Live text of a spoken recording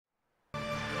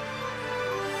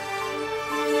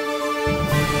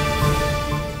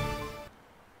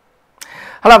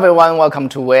Hello everyone, welcome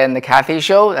to Wei and Kathy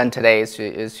show, and today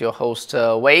is your host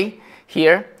Wei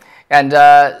here. And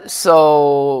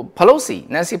so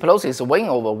Nancy Pelosi is weighing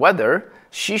over whether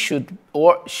she should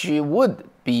or she would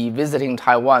be visiting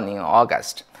Taiwan in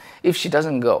August. If she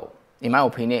doesn't go, in my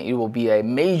opinion, it will be a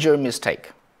major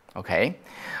mistake. Okay,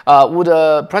 would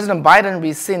President Biden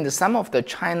rescind some of the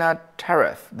China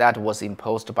tariff that was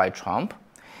imposed by Trump?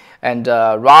 And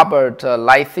Robert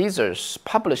Lighthizer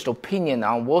published opinion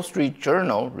on Wall Street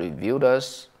Journal revealed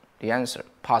us the answer,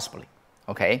 possibly.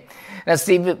 Okay, and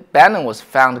Steve Bannon was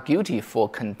found guilty for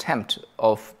contempt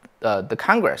of the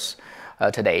Congress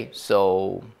today.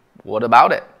 So what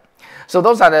about it? So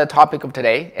those are the topic of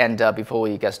today. And before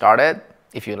we get started,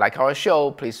 if you like our show,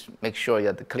 please make sure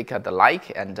you click at the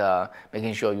like and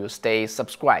making sure you stay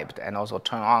subscribed and also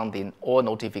turn on the all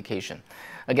notification.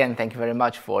 Again, thank you very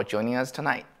much for joining us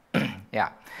tonight.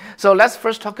 Yeah, so let's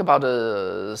first talk about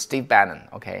Steve Bannon.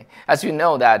 Okay, as you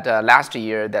know that last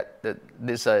year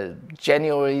this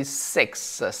January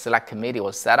 6th select committee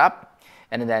was set up,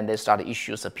 and then they started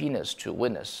issue subpoenas to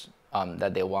witness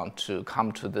that they want to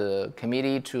come to the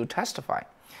committee to testify,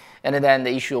 and then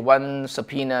they issued one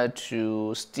subpoena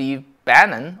to Steve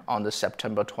Bannon on the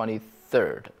September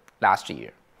 23rd last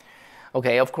year.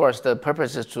 Okay, of course, the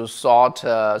purpose is to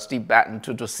Steve Bannon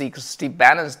to seek Steve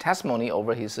Bannon's testimony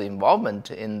over his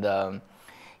involvement in the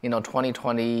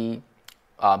 2020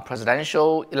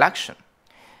 presidential election,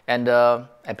 and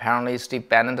apparently Steve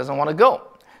Bannon doesn't want to go,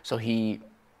 so he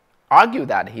argued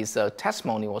that his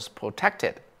testimony was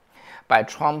protected by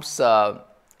Trump's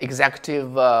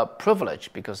executive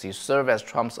privilege because he served as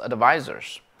Trump's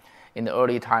advisors in the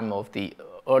early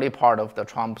part of the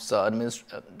Trump's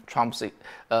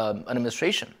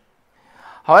administration.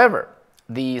 However,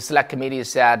 the select committee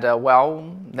said,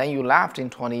 well, then you left in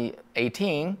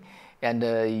 2018 and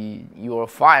you were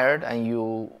fired and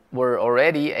you were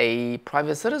already a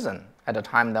private citizen at the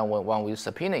time that when we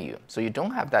subpoena you. So you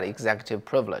don't have that executive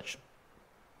privilege.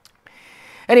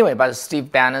 Anyway, but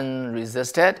Steve Bannon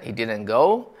resisted. He didn't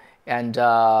go. And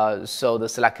so the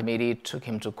select committee took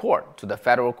him to court, to the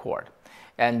federal court.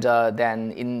 And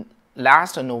then in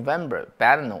last November,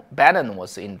 Bannon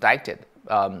was indicted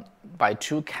by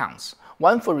 2 counts.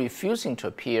 One for refusing to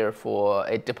appear for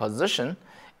a deposition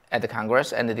at the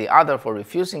Congress, and the other for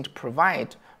refusing to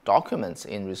provide documents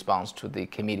in response to the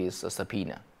committee's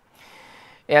subpoena.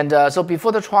 And so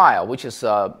before the trial, which is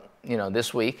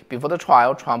this week, before the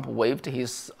trial, Trump waived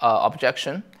his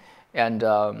objection and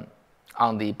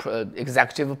on the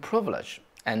executive privilege.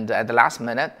 And at the last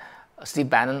minute,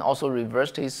 Steve Bannon also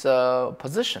reversed his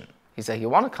position. He said he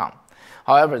wanted to come.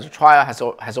 However, the trial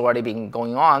has already been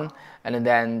going on, and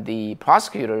then the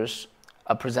prosecutors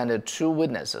presented 2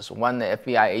 witnesses. One, the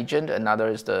FBI agent, another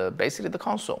is basically the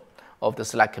counsel of the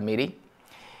select committee.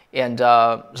 And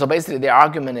so basically the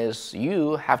argument is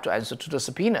you have to answer to the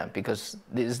subpoena because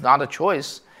this is not a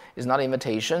choice, it's not an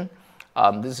invitation.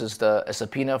 This is a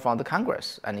subpoena from the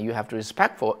Congress, and you have to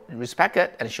respect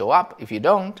it and show up. If you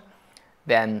don't,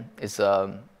 then it's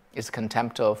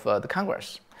contempt of the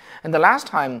Congress. And the last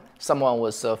time someone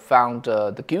was found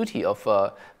guilty of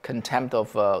contempt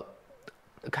of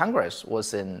Congress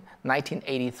was in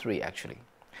 1983, actually.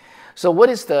 So what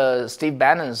is Steve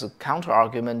Bannon's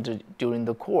counter-argument during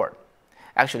the court?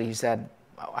 Actually, he said,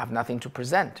 I have nothing to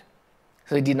present.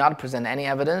 So he did not present any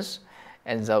evidence,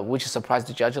 and which surprised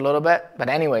the judge a little bit. But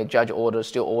anyway, judge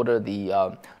still ordered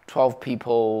the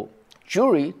 12-people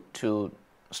jury to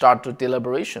start the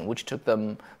deliberation, which took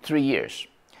them 3 years.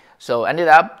 So ended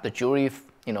up the jury,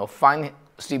 find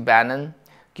Steve Bannon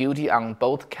guilty on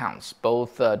both counts,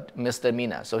 both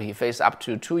misdemeanor. So he faced up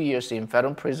to 2 years in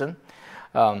federal prison,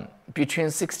 between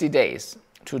 60 days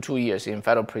to 2 years in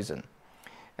federal prison.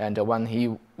 And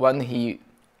when he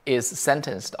is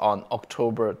sentenced on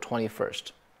October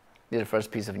 21st, this is the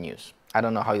first piece of news. I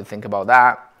don't know how you think about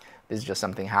that. This is just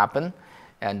something happened,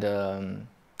 and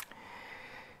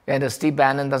Steve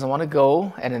Bannon doesn't want to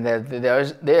go, and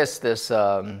there's this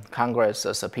Congress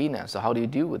subpoena. So how do you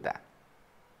deal with that?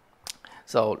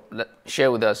 So share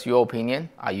with us your opinion.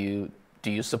 Do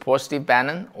you support Steve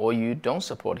Bannon, or you don't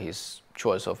support his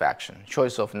choice of action,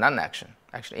 choice of non-action,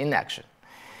 actually inaction?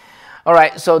 All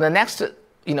right. So the next,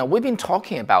 we've been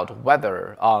talking about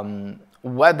whether the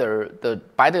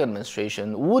Biden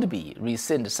administration would be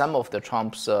rescind some of the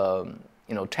Trump's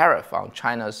tariff on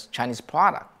Chinese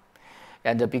product.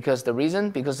 And because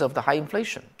of the high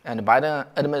inflation, and the Biden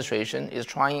administration is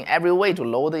trying every way to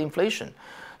lower the inflation.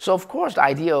 So of course, the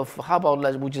idea of how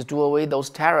about we just do away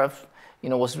those tariffs,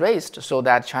 was raised so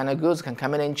that China goods can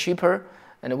come in cheaper,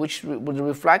 and which would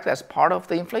reflect as part of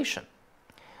the inflation.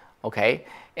 Okay,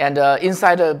 and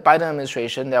inside the Biden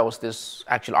administration, there was this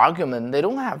actual argument. They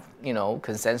don't have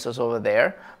consensus over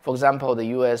there. For example, the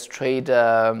U.S. Trade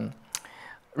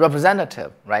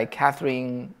representative, right,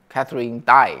 Catherine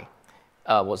Tai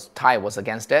was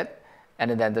against it,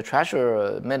 and then the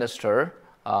Treasury Minister,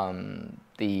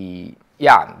 the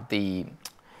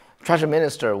Treasury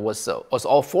Minister was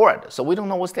all for it. So we don't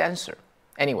know what's the answer.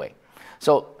 Anyway,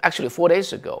 so actually 4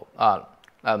 days ago,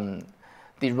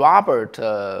 the Robert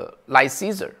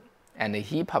Lighthizer, and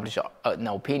he published an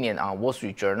opinion on Wall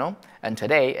Street Journal, and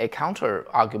today a counter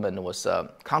opinion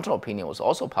was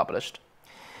also published.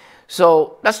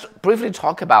 So let's briefly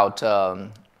talk about the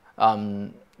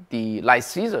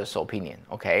Lighthizer's opinion,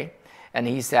 okay? And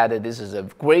he said that this is a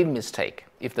grave mistake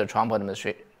if the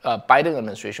Biden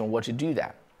administration were to do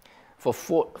that, for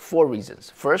four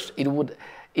reasons. First, if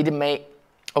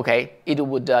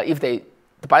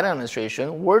the Biden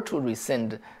administration were to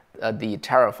rescind the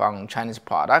tariff on Chinese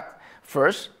product,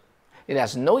 first, it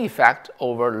has no effect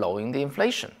over lowering the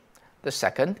inflation. The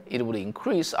second, it would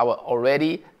increase our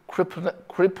already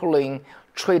crippling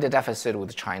trade deficit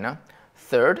with China.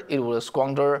 Third, it would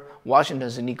squander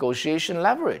Washington's negotiation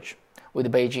leverage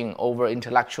with Beijing over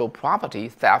intellectual property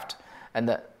theft. And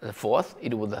the fourth,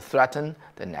 it would threaten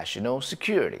the national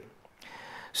security.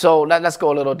 So let's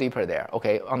go a little deeper there,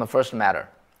 okay, on the first matter.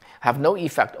 Have no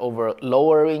effect over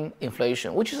lowering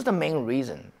inflation, which is the main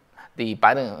reason the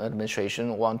Biden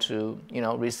administration want to,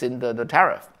 rescind the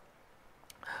tariff.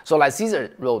 So like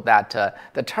Caesar wrote that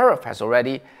the tariff has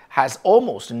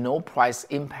almost no price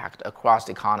impact across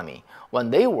the economy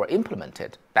when they were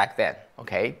implemented back then,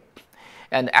 okay?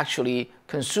 And actually,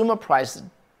 consumer price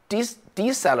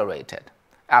decelerated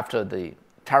after the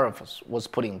tariff was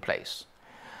put in place.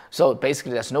 So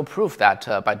basically, there's no proof that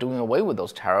by doing away with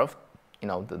those tariffs,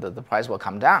 the price will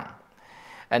come down.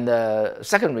 And the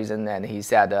second reason, and he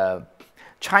said,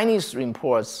 Chinese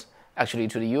imports actually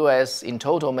to the U.S. in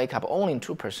total make up only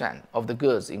 2% of the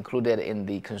goods included in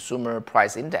the consumer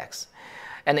price index.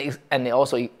 And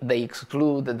they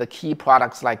exclude the key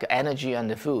products like energy and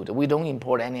the food. We don't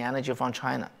import any energy from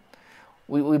China.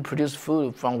 We produce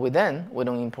food from within. We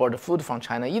don't import the food from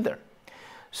China either.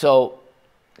 So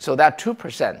that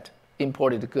 2%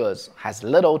 imported goods has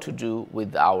little to do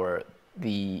with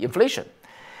the inflation.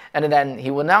 And then he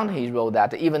wrote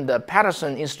that even the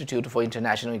Patterson Institute for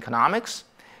International Economics,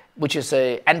 which is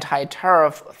an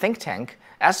anti-tariff think tank,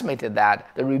 estimated that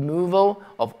the removal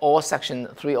of all Section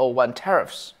 301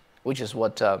 tariffs, which is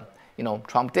what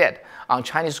Trump did, on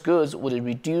Chinese goods would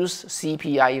reduce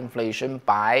CPI inflation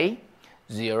by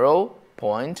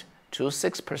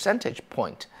 0.26 percentage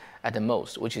point at the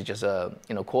most, which is just a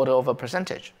quarter of a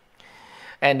percentage.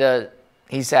 And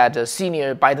he said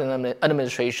senior Biden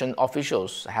administration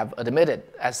officials have admitted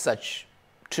as such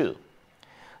too.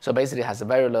 So basically, it has a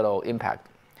very little impact.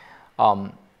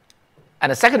 And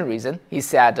the second reason, he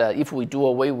said, if we do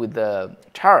away with the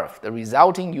tariff, the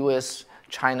resulting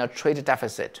U.S.-China trade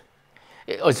deficit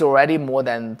is already more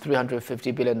than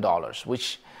 $350 billion,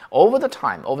 which over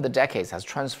the decades, has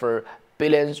transferred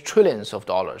billions, trillions of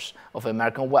dollars of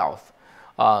American wealth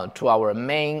to our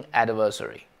main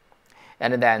adversary.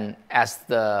 And then as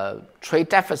the trade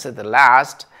deficit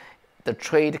lasts, the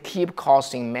trade keep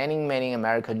costing many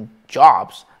American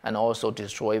jobs and also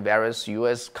destroy various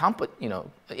U.S.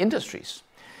 industries.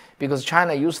 Because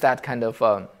China used that kind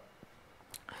of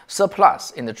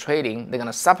surplus in the trading, they're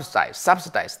going to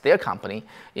subsidize their company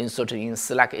in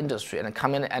select industry and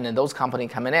come in, and then those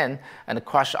companies coming in and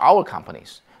crush our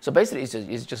companies. So basically,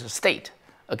 it's just a state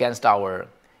against our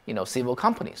civil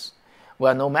companies. We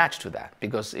are no match to that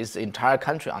because it's the entire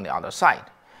country on the other side.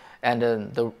 And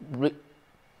the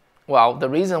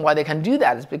reason why they can do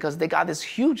that is because they got this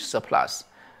huge surplus,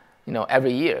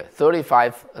 every year,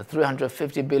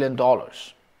 $350 billion.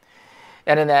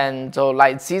 And then, so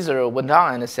like Caesar went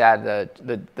on and said that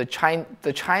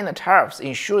the China tariffs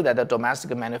ensure that the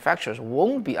domestic manufacturers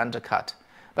won't be undercut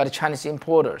by the Chinese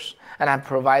importers and have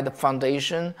provided the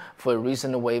foundation for a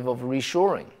recent wave of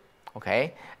reshoring.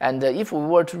 Okay, and if we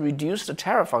were to reduce the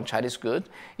tariff on Chinese goods,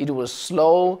 it will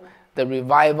slow the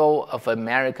revival of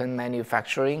American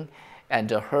manufacturing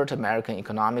and hurt American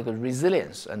economic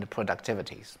resilience and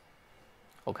productivities.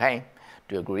 Okay,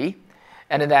 do you agree?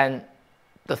 And then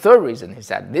the third reason is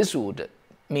that this would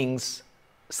means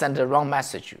send the wrong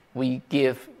message. We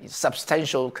give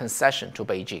substantial concession to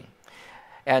Beijing,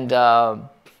 and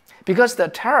because the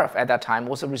tariff at that time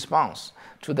was a response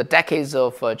to the decades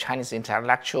of Chinese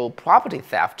intellectual property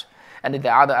theft and the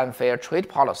other unfair trade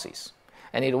policies.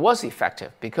 And it was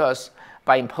effective because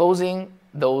by imposing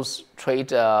those trade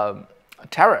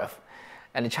tariff,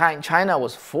 And China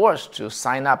was forced to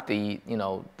sign up the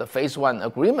phase 1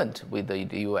 agreement with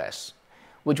the U.S.,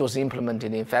 which was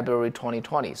implemented in February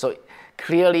 2020. So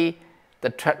clearly, the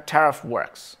tariff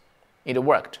works. It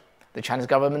worked. The Chinese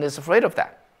government is afraid of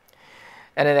that.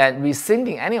 And then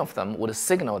rescinding any of them would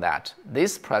signal that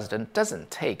this president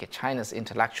doesn't take China's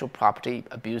intellectual property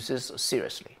abuses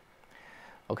seriously.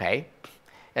 Okay?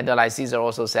 And Lighthizer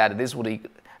also said this would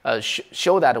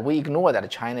show that we ignore that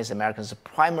China is America's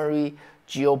primary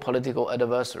geopolitical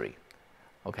adversary.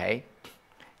 Okay?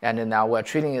 And now we're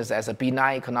treating it as a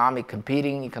benign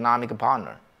competing economic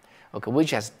partner, okay,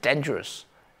 which has dangerous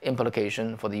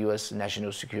implication for the U.S.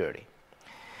 national security.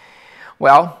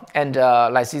 Well, and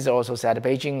Lighthizer also said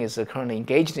Beijing is currently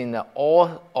engaged in the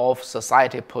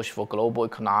all-of-society push for global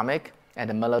economic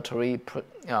and military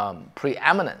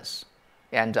preeminence,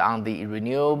 and on the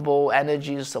renewable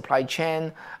energy supply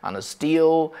chain, on the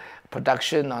steel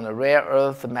production, on the rare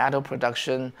earth metal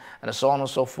production, and so on and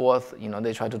so forth.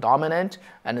 They try to dominate,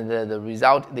 and the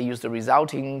result, they use the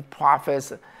resulting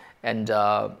profits and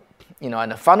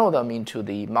and funnel them into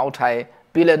the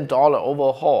multi-billion-dollar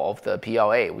overhaul of the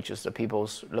PLA, which is the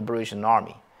People's Liberation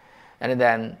Army. And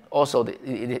then also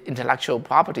the intellectual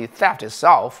property theft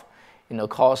itself,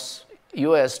 caused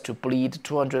U.S. to bleed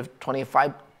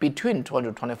between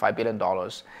 $225 billion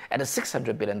and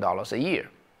 $600 billion a year.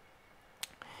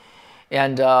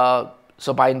 And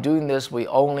so by doing this, we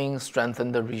only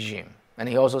strengthen the regime. And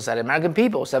he also said American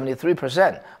people,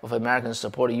 73% of Americans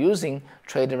support using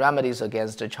trade remedies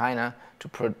against China to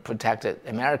protect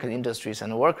American industries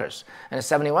and workers. And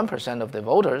 71% of the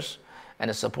voters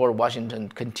and support Washington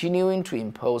continuing to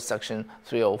impose Section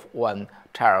 301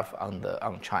 tariff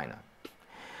on China.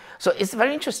 So it's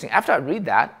very interesting. After I read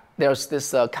that, there's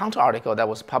this counter article that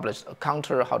was published,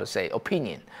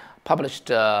 opinion, published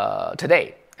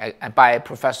today by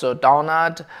Professor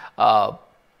Donald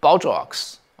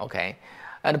Boudreaux. Okay,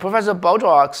 and Professor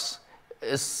Boudreaux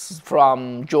is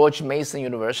from George Mason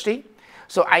University.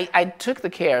 So I took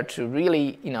the care to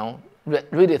really,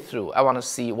 read it through. I want to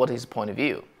see what his point of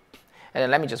view. And then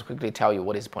let me just quickly tell you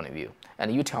what his point of view.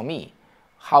 And you tell me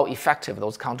how effective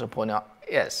those counterpoint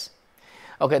is.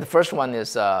 Okay, the first one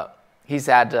is, he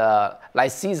said,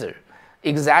 Lighthizer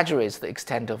exaggerates the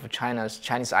extent of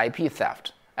Chinese IP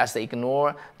theft as they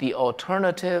ignore the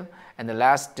alternative and the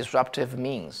less disruptive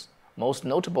means, most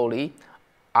notably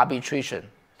arbitration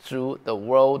through the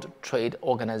World Trade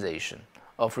Organization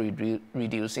of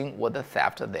reducing what the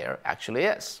theft there actually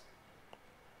is.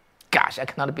 Gosh, I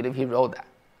cannot believe he wrote that,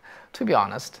 to be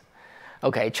honest.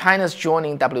 Okay, China's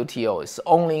joining WTO is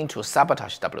only to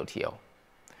sabotage WTO.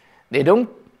 They don't,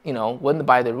 win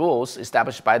by the rules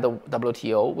established by the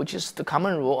WTO, which is the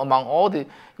common rule among all the,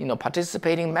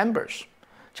 participating members.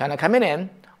 China coming in,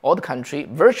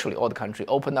 virtually all the country,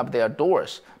 opened up their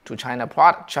doors to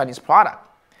Chinese product.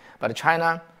 But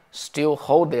China still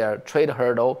hold their trade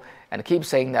hurdle and keep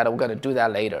saying that we're going to do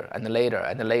that later and later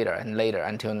and later and later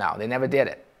until now. They never did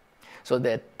it. So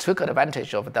they took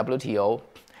advantage of WTO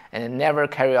and they never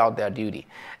carry out their duty.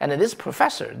 And this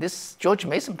professor, this George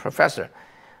Mason professor,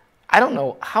 I don't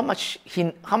know how much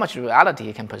reality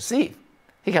he can perceive.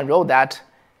 He can write that,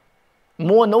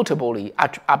 more notably,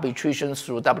 arbitrations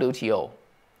through WTO.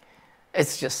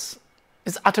 It's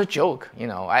utter joke.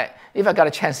 If I got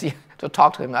a chance to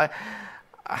talk to him, I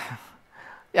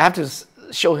have to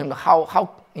show him how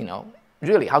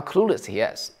really how clueless he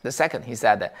is. The second, he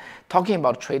said that talking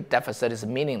about trade deficit is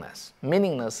meaningless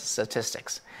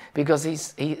statistics, because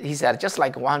he said just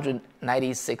like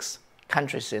 196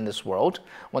 countries in this world,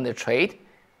 when they trade,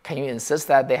 can you insist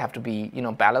that they have to be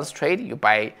balanced trade? You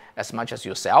buy as much as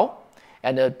you sell,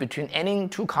 and between any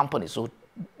two companies who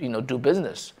do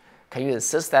business, can you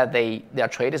insist that their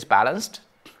trade is balanced?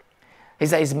 He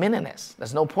said it's meaningless.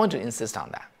 There's no point to insist on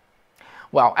that.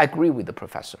 Well, I agree with the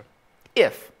professor.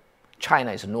 If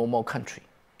China is a normal country,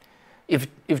 if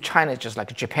China is just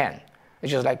like Japan,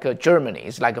 it's just like Germany,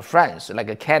 it's like France,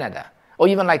 like Canada, or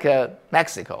even like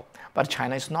Mexico, but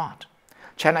China is not.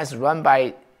 China is run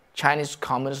by Chinese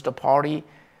Communist Party,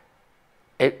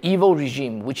 an evil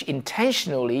regime which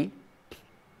intentionally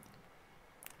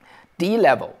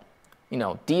de-level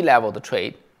the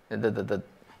trade, the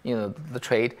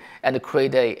trade, and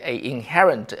create a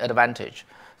inherent advantage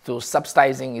through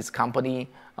subsidizing its company,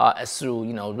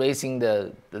 through raising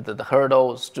the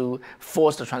hurdles to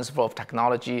force the transfer of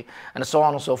technology, and so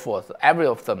on and so forth. Every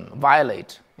of them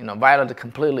violate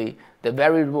completely the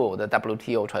very rule that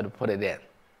WTO tried to put it in.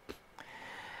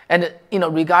 And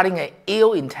regarding an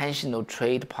ill-intentional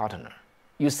trade partner,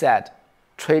 you said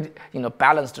trade,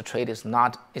 balanced trade is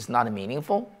not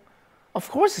meaningful. Of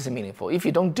course, it's meaningful. If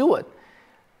you don't do it,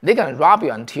 they're going to rob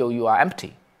you until you are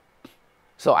empty.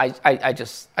 So I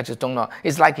just don't know.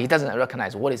 It's like he doesn't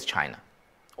recognize what is China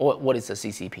or what is the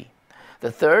CCP.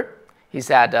 The third, he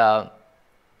said,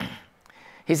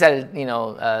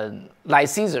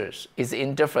 Lighthizer is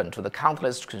indifferent to the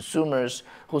countless consumers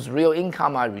whose real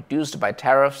income are reduced by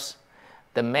tariffs,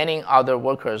 the many other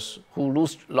workers who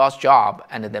lost jobs,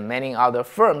 and the many other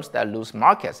firms that lose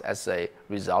markets as a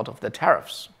result of the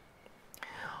tariffs.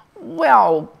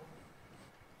 Well,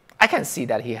 I can see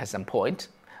that he has some point,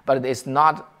 but it's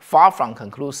not far from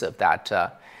conclusive that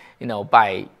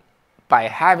by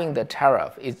having the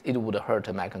tariff, it would hurt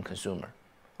American consumer.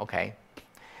 Okay,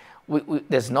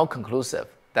 there's no conclusive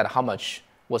that how much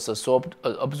was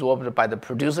absorbed by the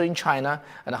producer in China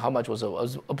and how much was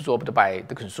absorbed by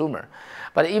the consumer.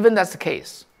 But even that's the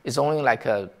case, it's only like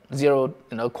a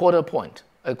quarter point,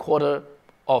 a quarter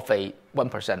of a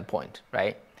 1% point,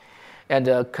 right?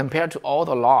 And compared to all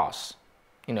the loss,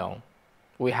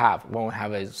 we have when we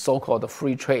have a so-called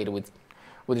free trade with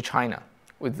China,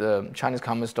 with the Chinese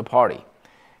Communist Party,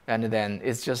 and then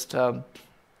it's just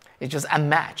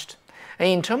unmatched. And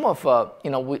in terms of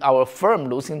our firm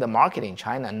losing the market in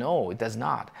China, no, it does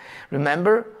not.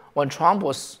 Remember when Trump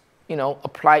was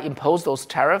impose those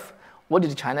tariffs, what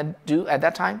did China do at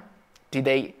that time? Did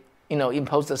they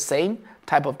impose the same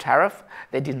type of tariff?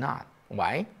 They did not.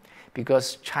 Why?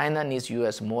 Because China needs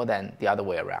U.S. more than the other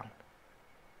way around.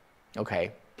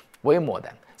 Okay, way more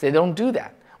than. So they don't do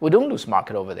that. We don't lose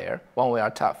market over there when we are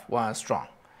tough, when we are strong.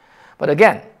 But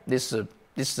again, this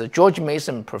is a George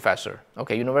Mason professor,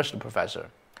 okay, university professor,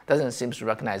 doesn't seem to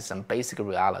recognize some basic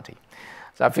reality.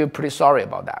 So I feel pretty sorry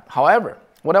about that. However,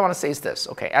 what I want to say is this,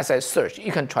 okay, as I search,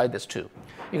 you can try this too.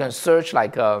 You can search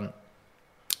like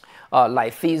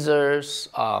Lighthizer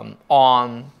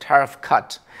on tariff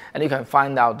cut, and you can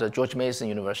find out the George Mason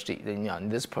University,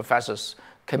 this professors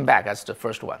came back as the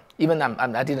first one. Even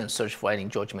I didn't search for any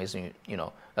George Mason,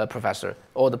 professor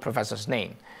or the professor's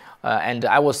name. And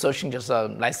I was searching just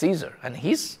Lighthizer, and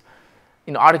his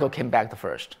article came back the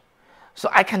first. So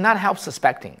I cannot help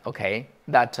suspecting, okay,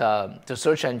 that the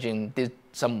search engine did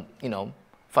some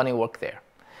funny work there.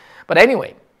 But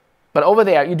anyway, over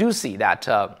there you do see that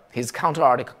his counter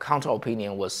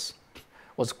opinion was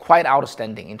quite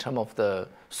outstanding in terms of the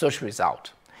search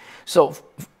result. So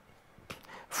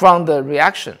from the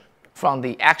reaction, from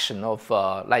the action of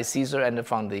Lighthizer and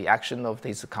from the action of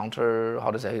his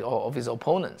of his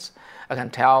opponents, I can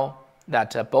tell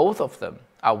that both of them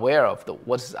are aware of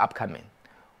what is upcoming,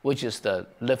 which is the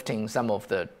lifting some of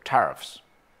the tariffs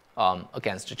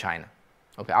against China.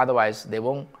 Okay, otherwise they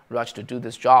won't rush to do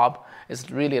this job. It's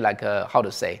really like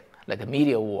like a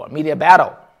media war, media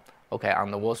battle, okay,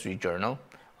 on the Wall Street Journal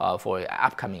for an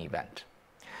upcoming event.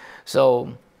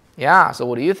 So yeah, so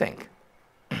what do you think?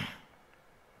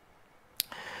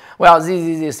 Well,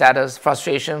 ZZZ status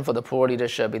frustration for the poor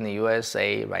leadership in the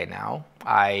USA right now.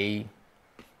 I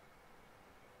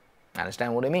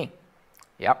understand what you mean.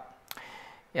 Yep.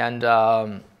 And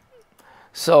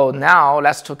so now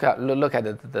let's look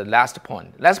at the last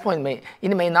point. Last point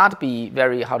may not be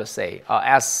very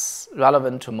as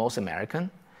relevant to most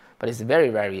American, but it's very,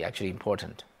 very actually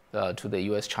important to the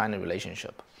U.S.-China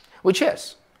relationship, which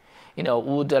is,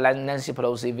 would Nancy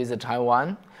Pelosi visit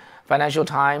Taiwan? Financial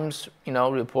Times,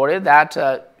 reported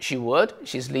that she would.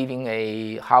 She's leading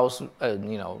a House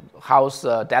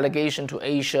delegation to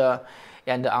Asia,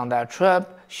 and on that trip,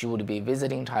 she would be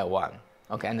visiting Taiwan.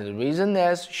 Okay, and the reason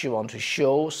is she wants to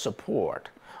show support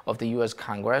of the U.S.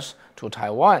 Congress to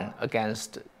Taiwan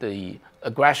against the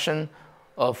aggression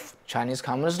of Chinese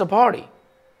Communist Party.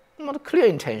 Not a clear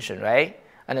intention, right?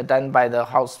 And done by the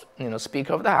House,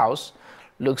 Speaker of the House.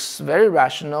 Looks very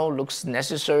rational, looks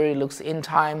necessary, looks in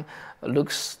time,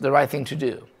 looks the right thing to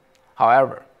do.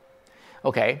 However,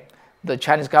 okay, the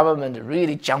Chinese government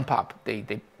really jump up. They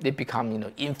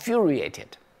become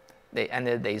infuriated.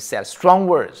 They said strong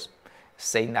words,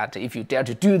 saying that if you dare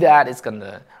to do that, it's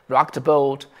gonna rock the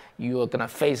boat. You are gonna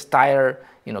face dire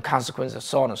consequences,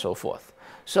 so on and so forth.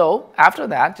 So after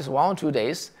that, just 1 or 2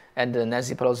 days, and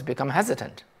Nancy Pelosi become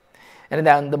hesitant. And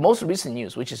then the most recent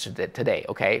news, which is today,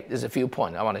 okay, there's a few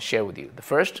points I want to share with you. The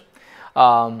first,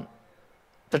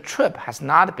 the trip has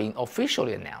not been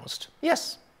officially announced.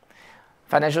 Yes,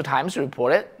 Financial Times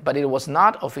reported, but it was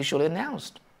not officially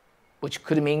announced, which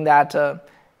could mean that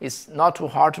it's not too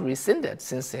hard to rescind it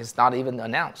since it's not even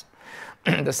announced.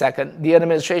 The second, the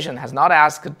administration has not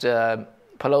asked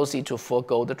Pelosi to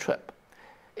forego the trip,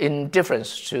 in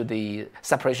difference to the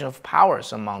separation of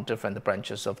powers among different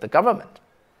branches of the government.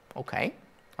 Okay,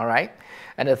 all right.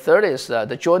 And the third is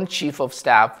the Joint Chief of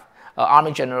Staff,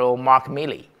 Army General Mark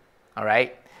Milley, all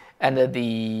right. And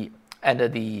the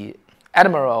and the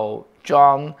Admiral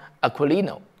John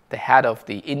Aquilino, the head of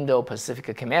the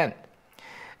Indo-Pacific Command.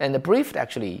 And they briefed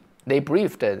Nancy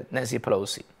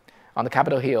Pelosi on the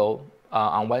Capitol Hill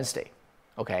on Wednesday,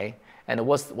 okay? And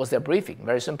what's their briefing?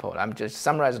 Very simple. I'm just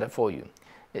summarizing it for you.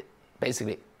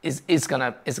 Basically, it's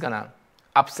gonna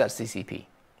upset CCP.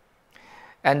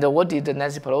 And what did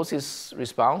Nancy Pelosi's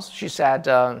response? She said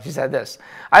this: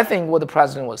 I think what the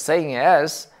president was saying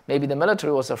is maybe the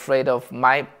military was afraid of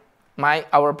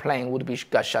our plane would be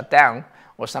got shut down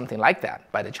or something like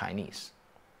that by the Chinese.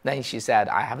 Then she said,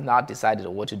 I have not decided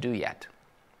what to do yet.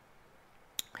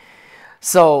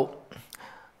 So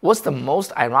what's the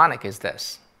most ironic is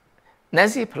this: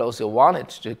 Nancy Pelosi wanted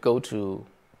to go to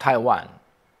Taiwan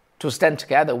to stand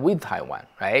together with Taiwan,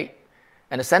 right?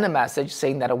 And send a message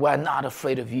saying that we're not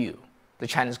afraid of you, the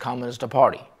Chinese Communist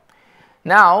Party.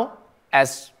 Now,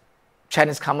 as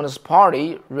Chinese Communist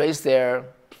Party raised their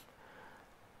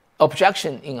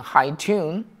objection in high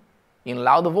tune, in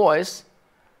loud voice,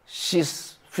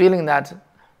 she's feeling that,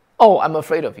 oh, I'm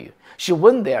afraid of you. She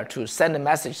went there to send a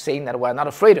message saying that we're not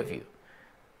afraid of you.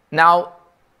 Now,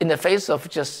 in the face of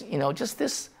just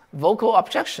this vocal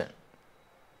objection,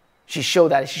 she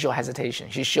showed hesitation.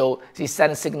 She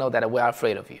sent a signal that we are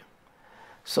afraid of you.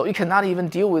 So you cannot even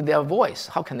deal with their voice.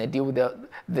 How can they deal with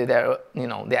their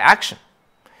action?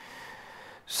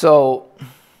 So,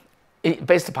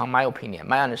 based upon my opinion,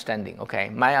 my understanding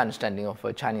of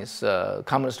a Chinese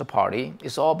Communist Party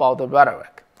is all about the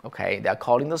rhetoric. Okay, they are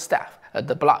calling the staff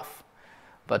the bluff,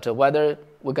 but whether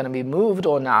we're going to be moved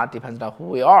or not depends on who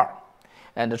we are.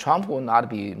 And Trump will not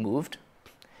be moved.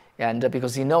 And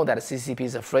because he knows that the CCP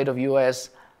is afraid of U.S.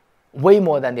 way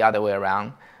more than the other way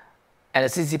around, and the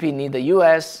CCP need the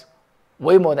U.S.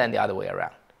 way more than the other way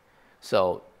around.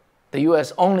 So the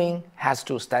U.S. only has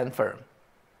to stand firm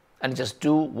and just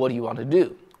do what you want to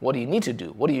do, what you need to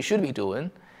do, what you should be doing,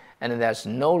 and there's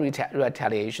no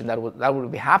retaliation that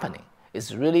would be happening.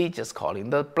 It's really just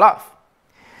calling the bluff.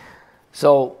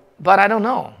 So, but I don't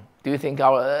know. Do you think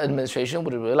our administration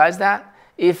would realize that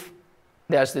if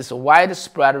there's this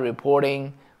widespread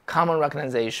reporting, common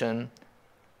recognition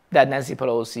that Nancy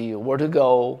Pelosi were to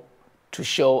go to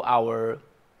show our,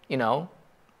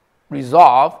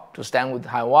 resolve to stand with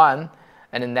Taiwan,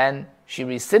 and then she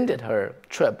rescinded her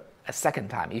trip a second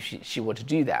time if she were to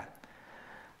do that?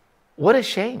 What a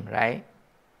shame, right?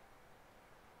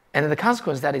 And the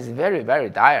consequence that is very, very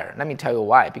dire. Let me tell you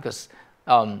why. Because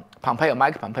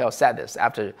Mike Pompeo said this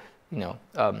after,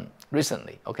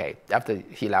 recently, okay, after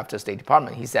he left the State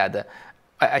Department. He said,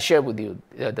 I shared with you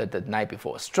the night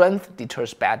before, strength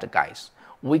deters bad guys,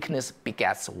 weakness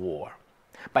begets war.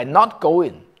 By not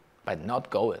going,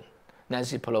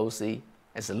 Nancy Pelosi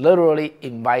is literally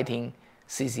inviting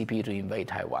CCP to invade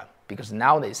Taiwan, because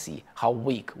now they see how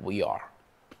weak we are.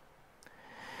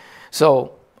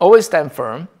 So always stand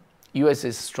firm. U.S.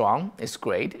 is strong, it's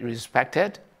great,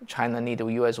 respected. China needs the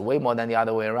U.S. way more than the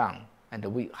other way around.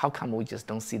 And how come we just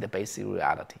don't see the basic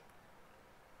reality?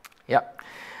 Yeah,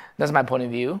 that's my point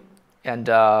of view. And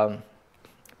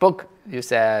book, you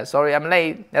said, sorry, I'm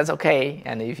late. That's okay.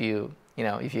 And if you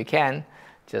can,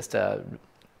 just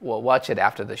watch it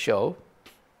after the show.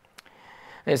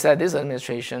 It said this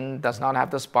administration does not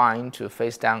have the spine to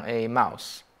face down a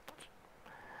mouse.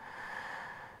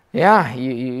 Yeah,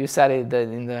 you said it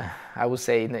I would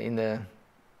say in the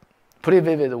pretty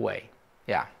vivid way.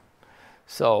 Yeah.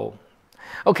 So,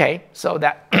 okay, so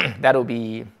that'll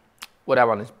be what I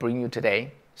want to bring you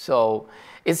today. So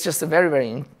it's just a very,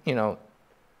 very,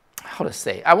 how to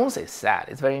say, I won't say sad,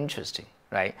 it's very interesting,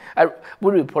 right?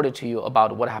 We reported to you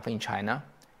about what happened in China,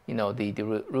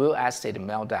 the real estate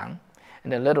meltdown.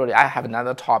 And then literally I have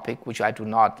another topic which I do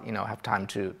not have time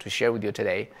to share with you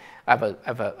today. I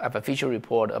have a feature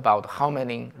report about how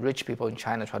many rich people in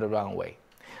China try to run away.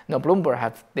 Now, Bloomberg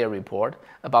have their report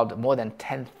about more than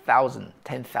 10,000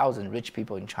 rich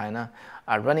people in China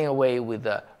are running away with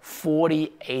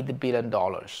 $48 billion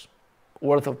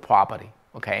worth of property,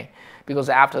 okay? Because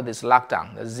after this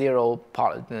lockdown, the zero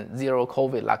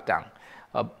COVID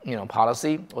lockdown,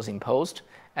 policy was imposed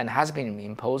and has been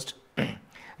imposed,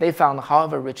 they found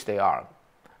however rich they are,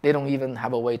 they don't even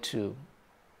have a way to,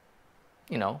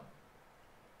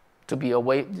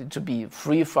 to be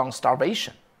free from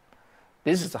starvation.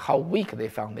 This is how weak they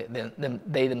found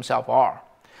they themselves are.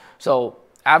 So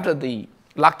after the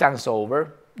lockdown is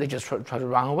over, they just try to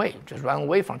run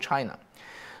away from China.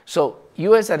 So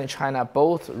U.S. and China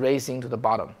both racing to the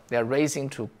bottom. They're racing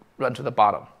to run to the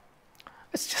bottom.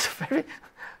 It's just very,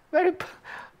 very,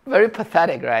 very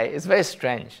pathetic, right? It's very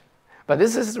strange. But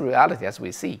this is the reality as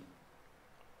we see.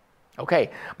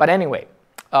 Okay, but anyway,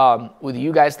 with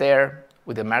you guys there,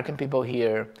 with the American people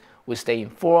here. We stay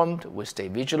informed, we stay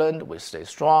vigilant, we stay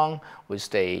strong, we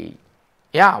stay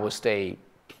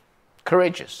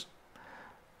courageous.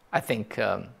 I think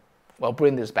we'll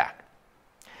bring this back.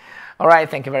 All right,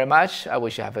 thank you very much. I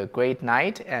wish you have a great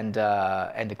night and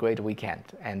a great weekend.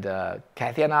 And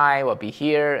Kathy and I will be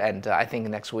here, and I think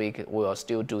next week we'll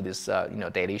still do this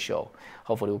daily show.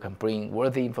 Hopefully we can bring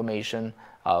worthy information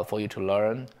for you to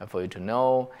learn, for you to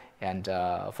know, and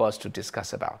for us to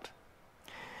discuss about.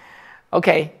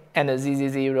 Okay, and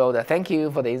ZZZ wrote, thank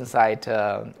you for the insight,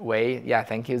 Wei. Yeah,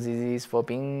 thank you, ZZZ, for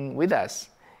being with us.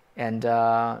 And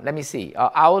let me see,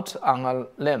 out on a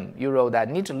limb, you wrote that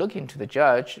need to look into the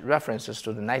judge references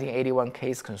to the 1981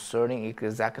 case concerning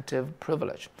executive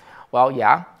privilege. Well,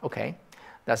 yeah, okay,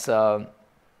 that's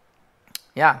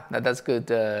that's good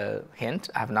hint.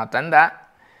 I have not done that.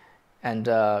 And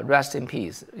rest in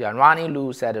peace. Yeah, Ronnie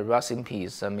Lu said, rest in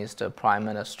peace, Mr. Prime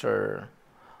Minister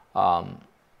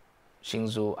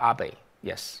Shinzo Abe.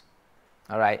 Yes.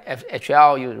 All right.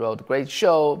 FHL, you wrote great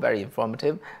show, very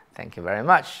informative. Thank you very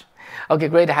much. Okay,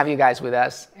 great to have you guys with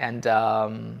us. And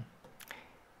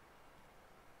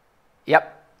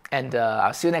yep. And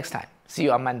I'll see you next time. See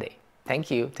you on Monday. Thank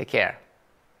you. Take care.